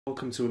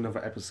Welcome to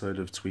another episode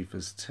of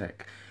Tweeter's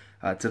Tech.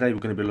 Today we're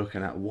going to be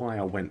looking at why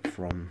I went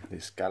from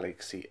this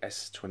Galaxy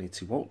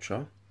S22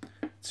 Ultra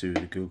to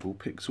the Google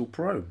Pixel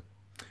Pro.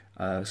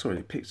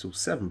 The Pixel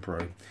 7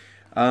 Pro.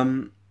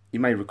 You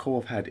may recall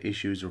I've had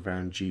issues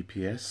around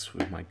GPS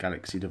with my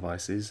Galaxy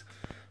devices.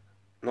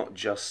 Not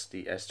just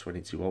the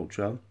S22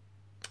 Ultra,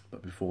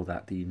 but before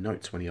that the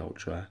Note 20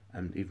 Ultra,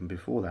 and even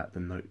before that the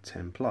Note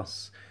 10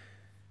 Plus.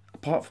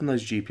 Apart from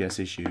those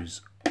GPS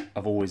issues,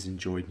 I've always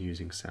enjoyed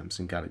using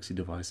Samsung Galaxy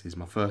devices.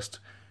 My first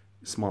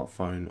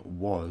smartphone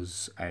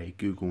was a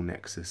Google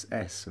Nexus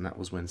S, and that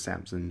was when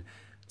Samsung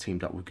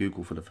teamed up with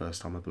Google for the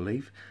first time, I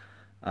believe.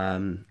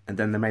 And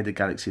then they made the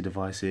Galaxy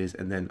devices,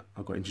 and then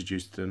I got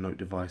introduced to the Note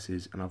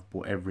devices, and I've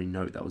bought every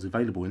Note that was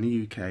available in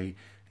the UK,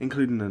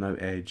 including the Note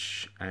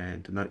Edge,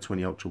 and the Note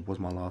 20 Ultra was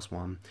my last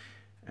one,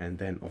 and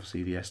then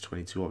obviously the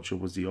S22 Ultra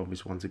was the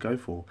obvious one to go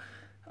for.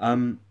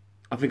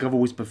 I think I've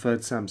always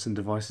preferred Samsung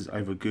devices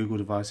over Google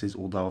devices,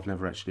 although I've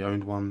never actually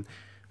owned one,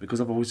 because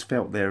I've always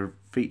felt their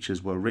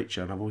features were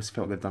richer, and I've always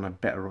felt they've done a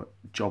better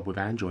job with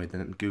Android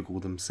than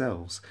Google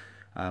themselves.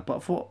 But I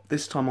thought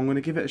this time I'm going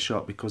to give it a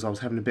shot because I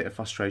was having a bit of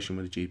frustration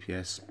with the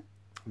GPS.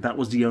 That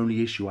was the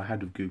only issue I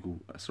had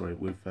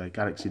with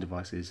Galaxy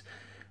devices,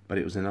 but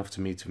it was enough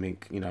to me to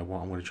think, you know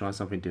what, I'm going to try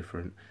something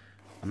different.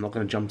 I'm not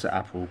going to jump to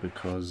Apple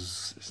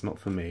because it's not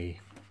for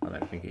me. I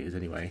don't think it is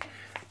anyway.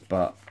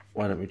 But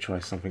why don't we try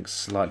something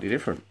slightly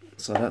different?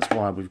 So that's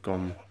why we've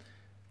gone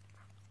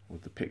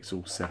with the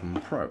Pixel 7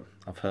 Pro.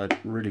 I've heard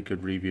really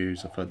good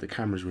reviews. I've heard the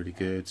camera's really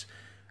good,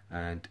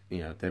 and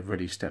they've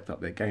really stepped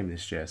up their game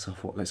this year. So I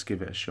thought, let's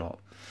give it a shot.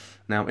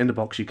 Now in the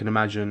box, you can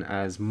imagine,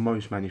 as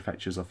most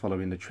manufacturers are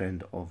following the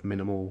trend of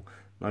minimal,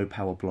 no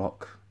power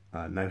block,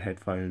 no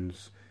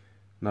headphones,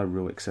 no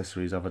real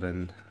accessories other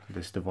than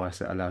this device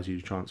that allows you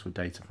to transfer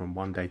data from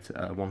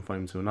one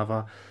phone to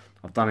another.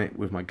 I've done it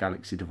with my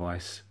Galaxy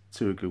device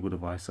to a Google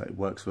device, so it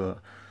works for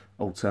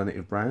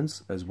alternative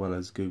brands as well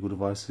as Google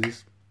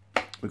devices.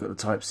 We've got the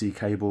Type-C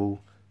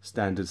cable,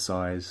 standard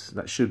size,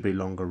 that should be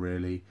longer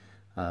really,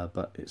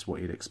 but it's what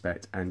you'd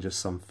expect, and just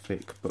some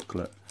thick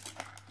booklet.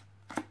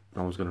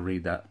 I was going to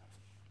read that.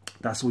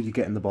 That's all you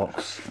get in the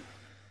box.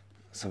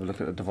 Let's have a look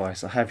at the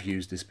device. I have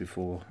used this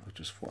before, I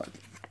just thought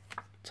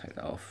I'd take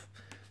that off.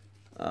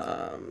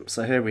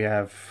 So here we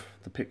have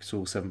the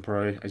Pixel 7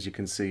 Pro. As you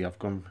can see, I've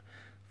gone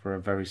for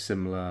a very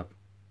similar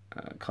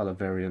colour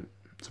variant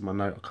to my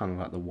Note. I kind of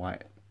like the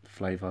white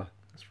flavour.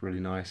 It's really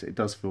nice. It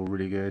does feel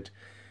really good.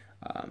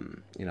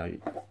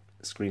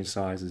 Screen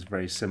size is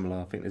very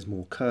similar. I think there's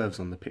more curves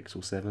on the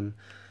Pixel 7.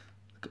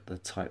 Got the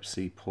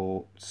Type-C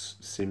ports,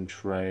 SIM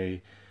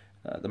tray.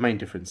 The main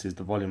difference is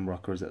the volume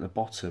rocker is at the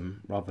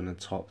bottom rather than the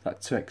top.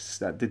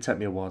 That did take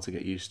me a while to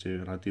get used to,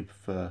 and I do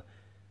prefer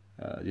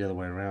the other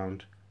way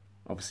around.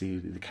 Obviously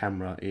the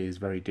camera is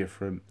very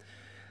different.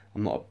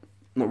 I'm not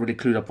really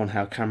clued up on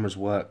how cameras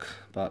work,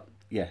 but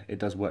yeah, it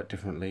does work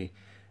differently,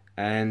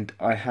 and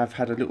I have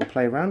had a little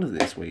play around with it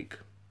this week.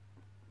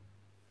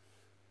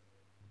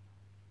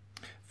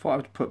 Thought I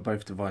would put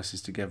both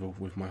devices together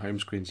with my home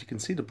screens. You can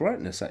see the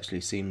brightness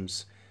actually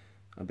seems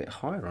a bit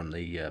higher on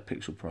the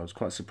Pixel Pro. I was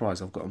quite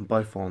surprised. I've got them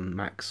both on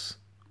max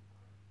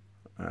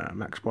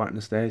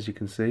brightness there, as you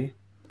can see,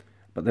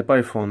 but they're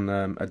both on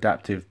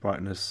adaptive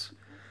brightness.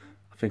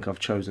 I think I've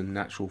chosen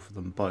natural for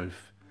them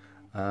both.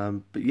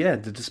 But yeah,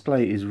 the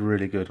display is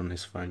really good on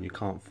this phone. You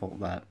can't fault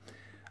that.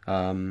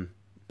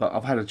 But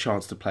I've had a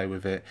chance to play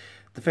with it.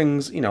 The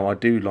things I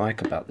do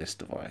like about this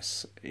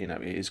device, it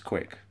is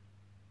quick,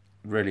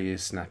 it really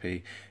is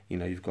snappy.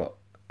 You've got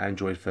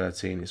Android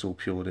 13, it's all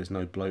pure, there's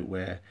no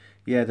bloatware.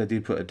 Yeah, they do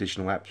put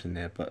additional apps in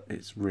there, but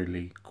it's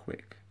really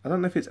quick. I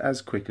don't know if it's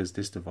as quick as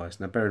this device.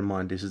 Now bear in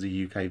mind, this is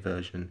a UK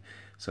version,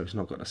 so it's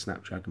not got a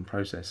Snapdragon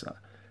processor,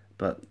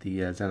 but the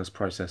Exynos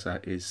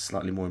processor is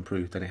slightly more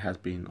improved than it has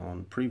been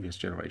on previous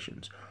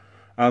generations.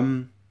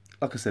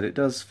 Like I said, it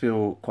does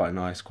feel quite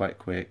nice, quite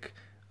quick.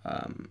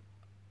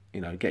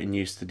 Getting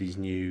used to these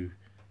new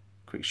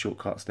quick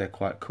shortcuts, they're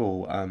quite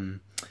cool.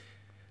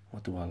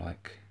 What do I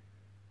like?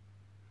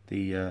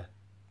 The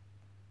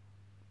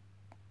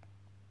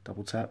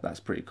double tap, that's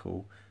pretty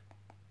cool.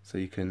 So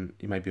you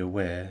may be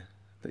aware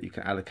that you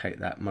can allocate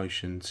that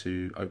motion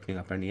to opening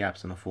up any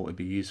apps, and I thought it'd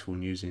be useful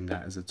in using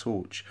that as a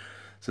torch.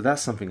 So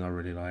that's something I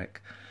really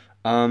like.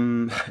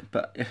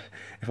 But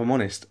if I'm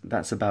honest,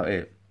 that's about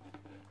it.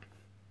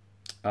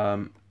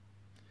 And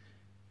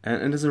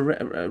there's a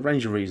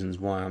range of reasons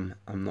why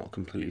I'm not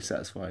completely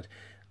satisfied.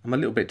 I'm a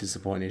little bit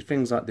disappointed.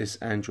 Things like this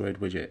Android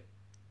widget,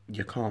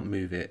 you can't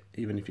move it.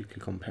 Even if you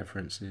click on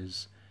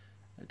preferences,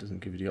 it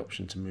doesn't give you the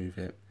option to move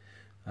it.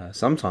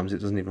 Sometimes it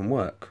doesn't even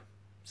work.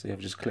 See, I've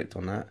just clicked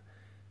on that.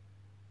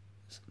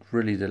 It's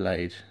really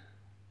delayed.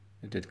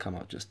 It did come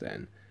up just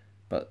then,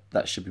 but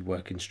that should be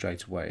working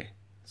straight away.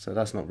 So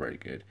that's not very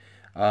good.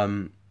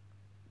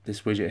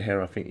 This widget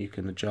here, I think you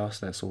can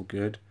adjust. That's all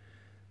good.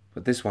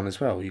 But this one as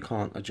well, you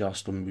can't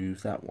adjust or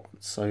move that one.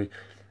 So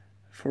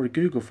for a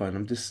Google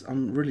phone,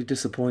 I'm really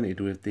disappointed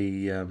with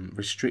the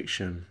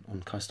restriction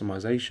on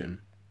customization.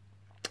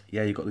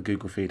 Yeah, you've got the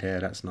Google feed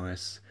here, that's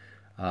nice.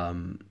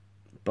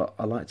 but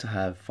I like to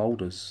have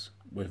folders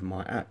with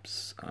my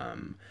apps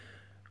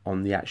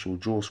on the actual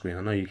draw screen.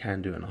 I know you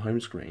can do it on a home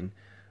screen,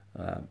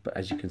 but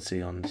as you can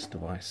see on this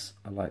device,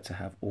 I like to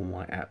have all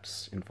my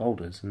apps in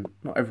folders, and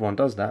not everyone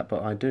does that,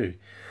 but I do.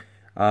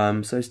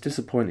 So it's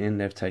disappointing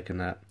they've taken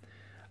that.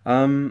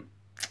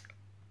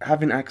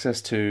 Having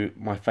access to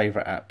my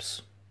favourite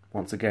apps,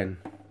 once again,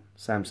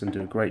 Samsung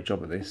do a great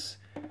job at this.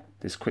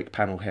 This quick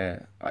panel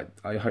here,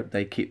 I hope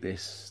they keep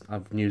this.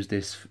 I've used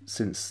this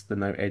since the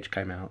Note Edge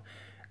came out,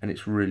 and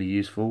it's really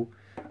useful.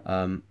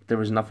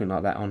 There is nothing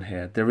like that on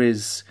here. There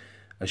is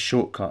a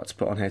shortcut to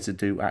put on here to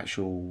do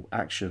actual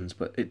actions,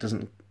 but it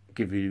doesn't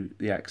give you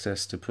the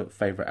access to put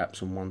favourite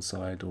apps on one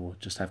side or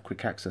just have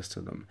quick access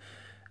to them.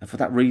 And for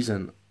that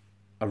reason,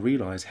 I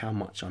realise how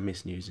much I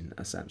miss using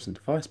a Samsung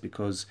device,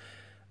 because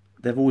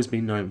they've always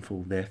been known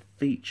for their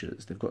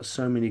features. They've got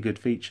so many good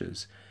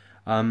features.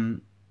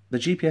 The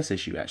GPS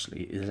issue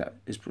actually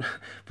is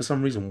for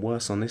some reason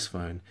worse on this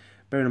phone.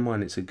 Bearing in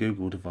mind it's a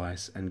Google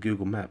device, and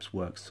Google Maps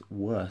works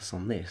worse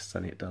on this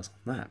than it does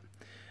on that.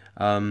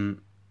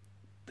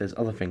 There's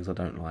other things I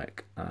don't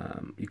like.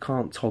 You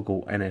can't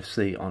toggle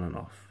NFC on and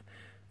off.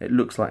 It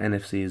looks like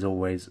NFC is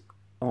always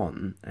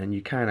on, and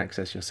you can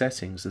access your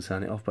settings to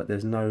turn it off, but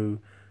there's no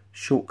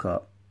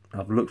shortcut.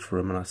 I've looked for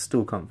them and I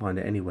still can't find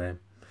it anywhere.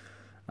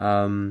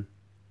 What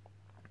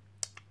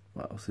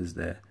else is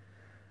there?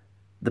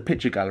 The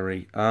picture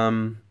gallery.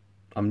 I'm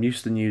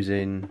used to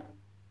using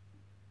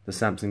the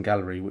Samsung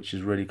Gallery, which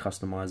is really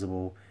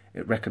customizable.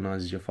 It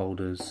recognizes your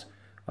folders.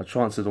 I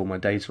transferred all my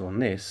data on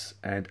this,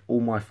 and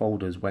all my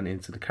folders went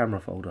into the camera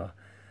folder.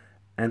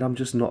 And I'm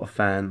just not a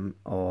fan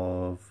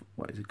of,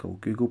 what is it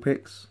called, Google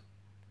Pics?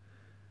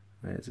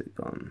 Where is it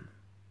gone?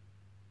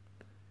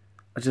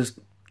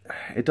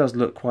 It does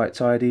look quite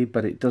tidy,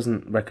 but it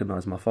doesn't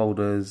recognize my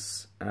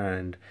folders,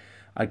 and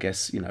I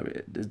guess, you know,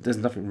 there's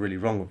nothing really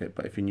wrong with it,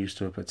 but if you're used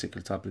to a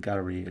particular type of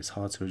gallery, it's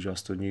hard to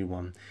adjust to a new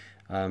one.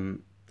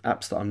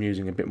 Apps that I'm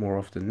using a bit more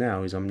often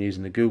now is I'm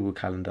using the Google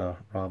Calendar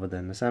rather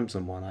than the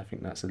Samsung one. I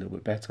think that's a little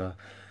bit better.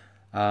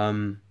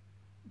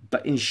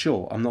 But in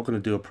short, I'm not going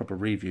to do a proper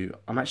review.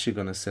 I'm actually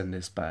going to send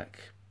this back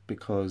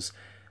because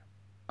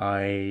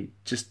I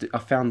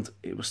found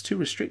it was too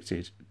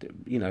restricted.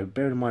 You know,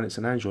 bear in mind it's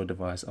an Android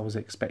device. I was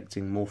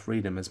expecting more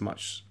freedom as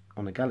much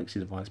on a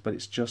Galaxy device, but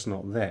it's just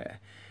not there.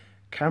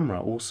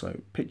 Camera also,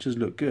 pictures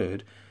look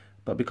good,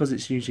 but because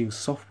it's using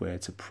software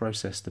to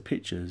process the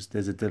pictures,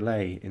 there's a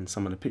delay in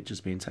some of the pictures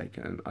being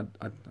taken, and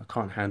I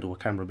can't handle a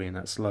camera being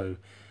that slow.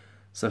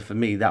 So for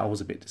me, that was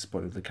a bit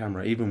disappointing with the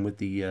camera. Even with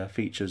the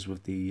features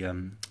with the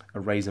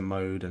eraser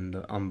mode and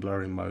the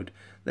unblurring mode,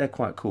 they're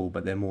quite cool,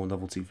 but they're more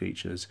novelty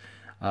features.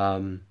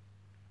 I'm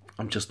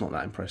just not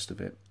that impressed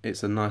with it.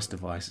 It's a nice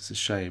device. It's a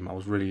shame. I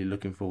was really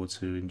looking forward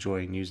to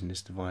enjoying using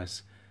this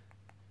device,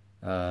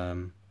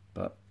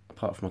 but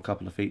apart from a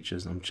couple of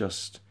features, I'm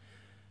just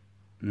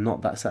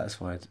not that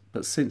satisfied.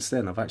 But since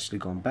then, I've actually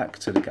gone back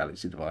to the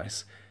Galaxy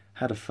device,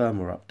 had a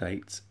firmware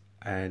update,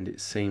 and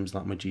it seems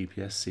like my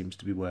GPS seems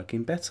to be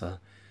working better.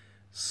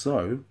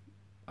 So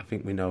I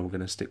think we know we're going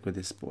to stick with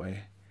this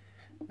boy,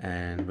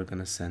 and we're going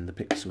to send the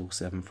Pixel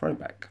 7 Pro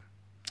back.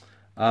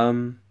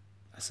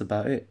 That's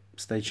about it.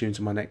 Stay tuned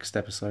to my next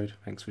episode.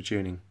 Thanks for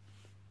tuning.